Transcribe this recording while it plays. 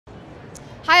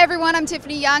Hi everyone, I'm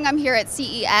Tiffany Young. I'm here at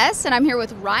CES and I'm here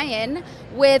with Ryan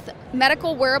with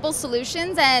Medical Wearable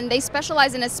Solutions, and they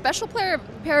specialize in a special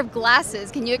pair of glasses.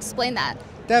 Can you explain that?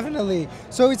 Definitely.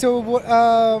 So it's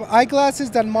a eyeglasses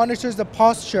that monitors the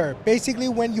posture. Basically,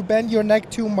 when you bend your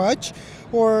neck too much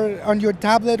or on your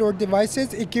tablet or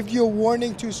devices, it gives you a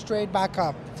warning to straight back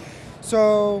up.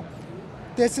 So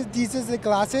these are the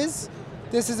glasses.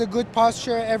 This is a good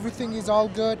posture. Everything is all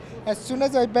good. As soon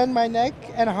as I bend my neck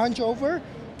and hunch over,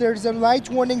 there's a light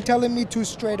warning telling me to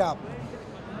straight up.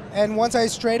 And once I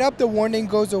straight up, the warning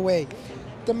goes away.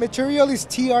 The material is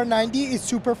TR90. It's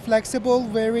super flexible,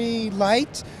 very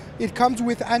light. It comes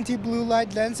with anti-blue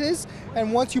light lenses,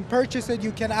 and once you purchase it,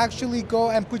 you can actually go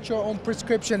and put your own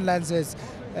prescription lenses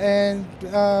and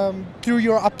through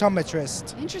your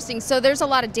optometrist. Interesting. So there's a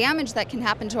lot of damage that can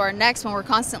happen to our necks when we're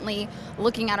constantly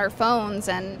looking at our phones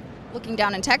and looking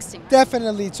down and texting.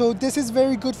 Definitely. So this is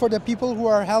very good for the people who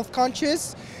are health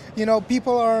conscious. You know,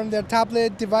 people are on their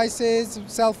tablet devices,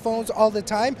 cell phones all the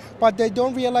time, but they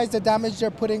don't realize the damage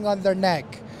they're putting on their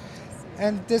neck.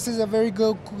 And this is a very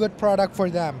good product for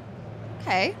them.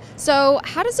 Okay. So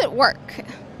how does it work?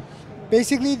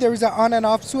 Basically, there is an on and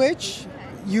off switch.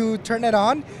 You turn it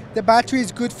on. The battery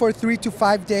is good for 3 to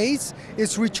 5 days.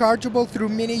 It's rechargeable through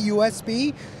mini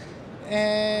USB.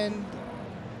 And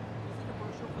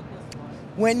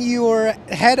when your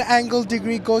head angle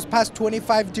degree goes past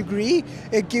 25 degree,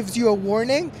 it gives you a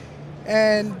warning.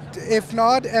 And if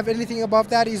not, if anything above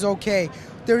that is okay.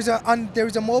 There's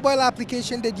a mobile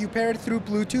application that you pair through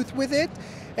Bluetooth with it.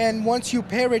 And once you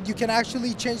pair it, you can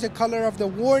actually change the color of the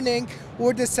warning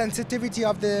or the sensitivity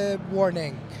of the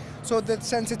warning. So the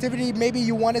sensitivity, maybe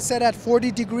you want to set at 40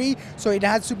 degree, so it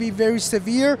has to be very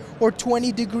severe, or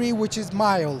 20 degree, which is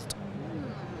mild.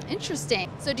 Interesting.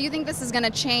 So do you think this is going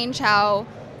to change how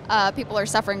people are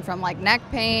suffering from like neck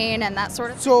pain and that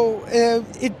sort of thing? So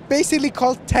it basically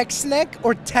called text neck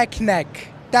or tech neck.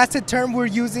 That's a term we're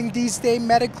using these days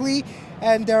medically,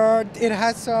 and it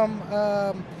has some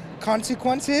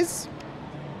consequences.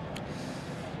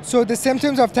 So the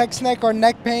symptoms of text neck are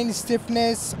neck pain,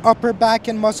 stiffness, upper back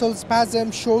and muscle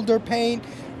spasm, shoulder pain,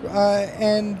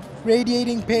 and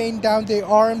radiating pain down the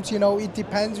arms. You know, it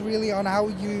depends really on how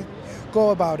you go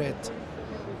about it.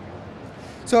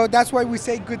 So that's why we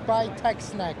say goodbye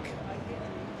text neck.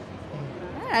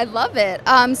 I love it.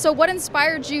 So what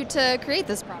inspired you to create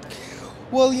this product?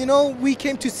 Well, you know, we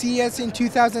came to CES in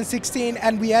 2016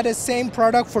 and we had the same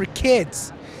product for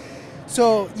kids.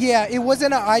 So yeah, it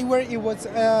wasn't an eyewear. It was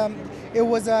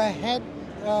a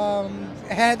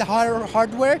head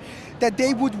hardware that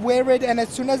they would wear it, and as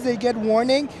soon as they get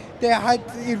warning,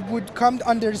 it would come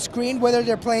on their screen, whether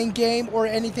they're playing game or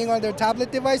anything on their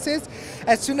tablet devices.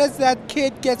 As soon as that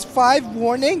kid gets 5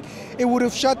 warning, it would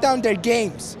have shut down their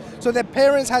games. So the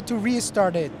parents had to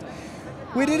restart it.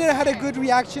 We didn't have a good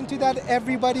reaction to that.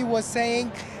 Everybody was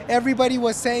saying,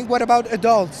 what about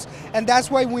adults? And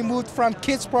that's why we moved from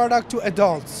kids product to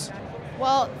adults.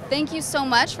 Well, thank you so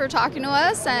much for talking to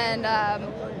us. And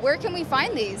where can we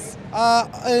find these?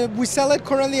 We sell it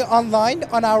currently online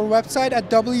on our website at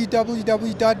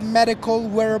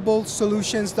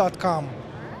www.medicalwearablesolutions.com.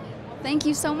 Thank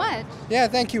you so much. Yeah,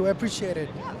 thank you. I appreciate it.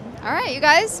 All right, you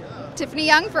guys. Tiffany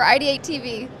Young for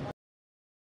IdeateTV.